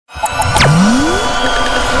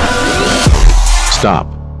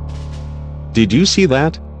Stop. Did you see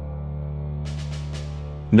that?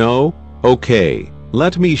 No? Okay.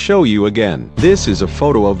 Let me show you again. This is a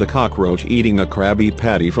photo of the cockroach eating a Krabby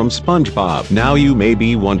Patty from SpongeBob. Now you may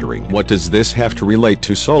be wondering, what does this have to relate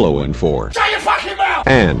to Soloin for? Shut your fucking mouth!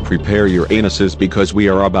 And prepare your anuses because we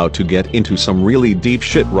are about to get into some really deep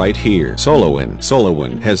shit right here.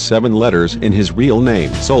 Soloin has 7 letters in his real name.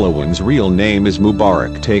 Soloin's real name is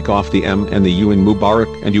Mubarak. Take off the M and the U in Mubarak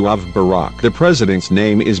and you have Barack. The president's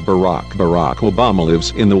name is Barack. Barack Obama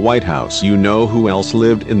lives in the White House. You know who else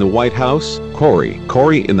lived in the White House?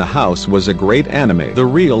 Cory in the House was a great anime. The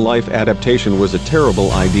real-life adaptation was a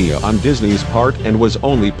terrible idea on Disney's part and was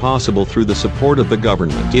only possible through the support of the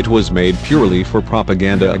government. It was made purely for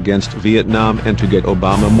propaganda against Vietnam and to get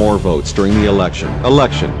Obama more votes during the election.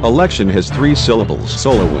 Election has 3 syllables.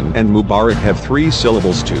 Soloin and Mubarak have 3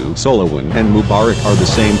 syllables too. Soloin and Mubarak are the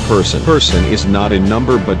same person. Person is not a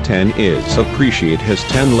number but 10 is. Appreciate has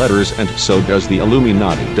 10 letters and so does the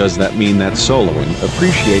Illuminati. Does that mean that Soloin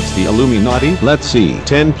appreciates the Illuminati? Let's see.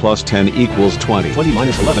 10 plus 10 equals 20. 20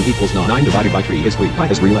 minus 11 equals 9. 9 divided by 3 is 3. Pi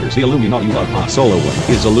has 3 letters. The Illuminati love us. Soloin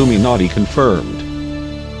is Illuminati confirmed.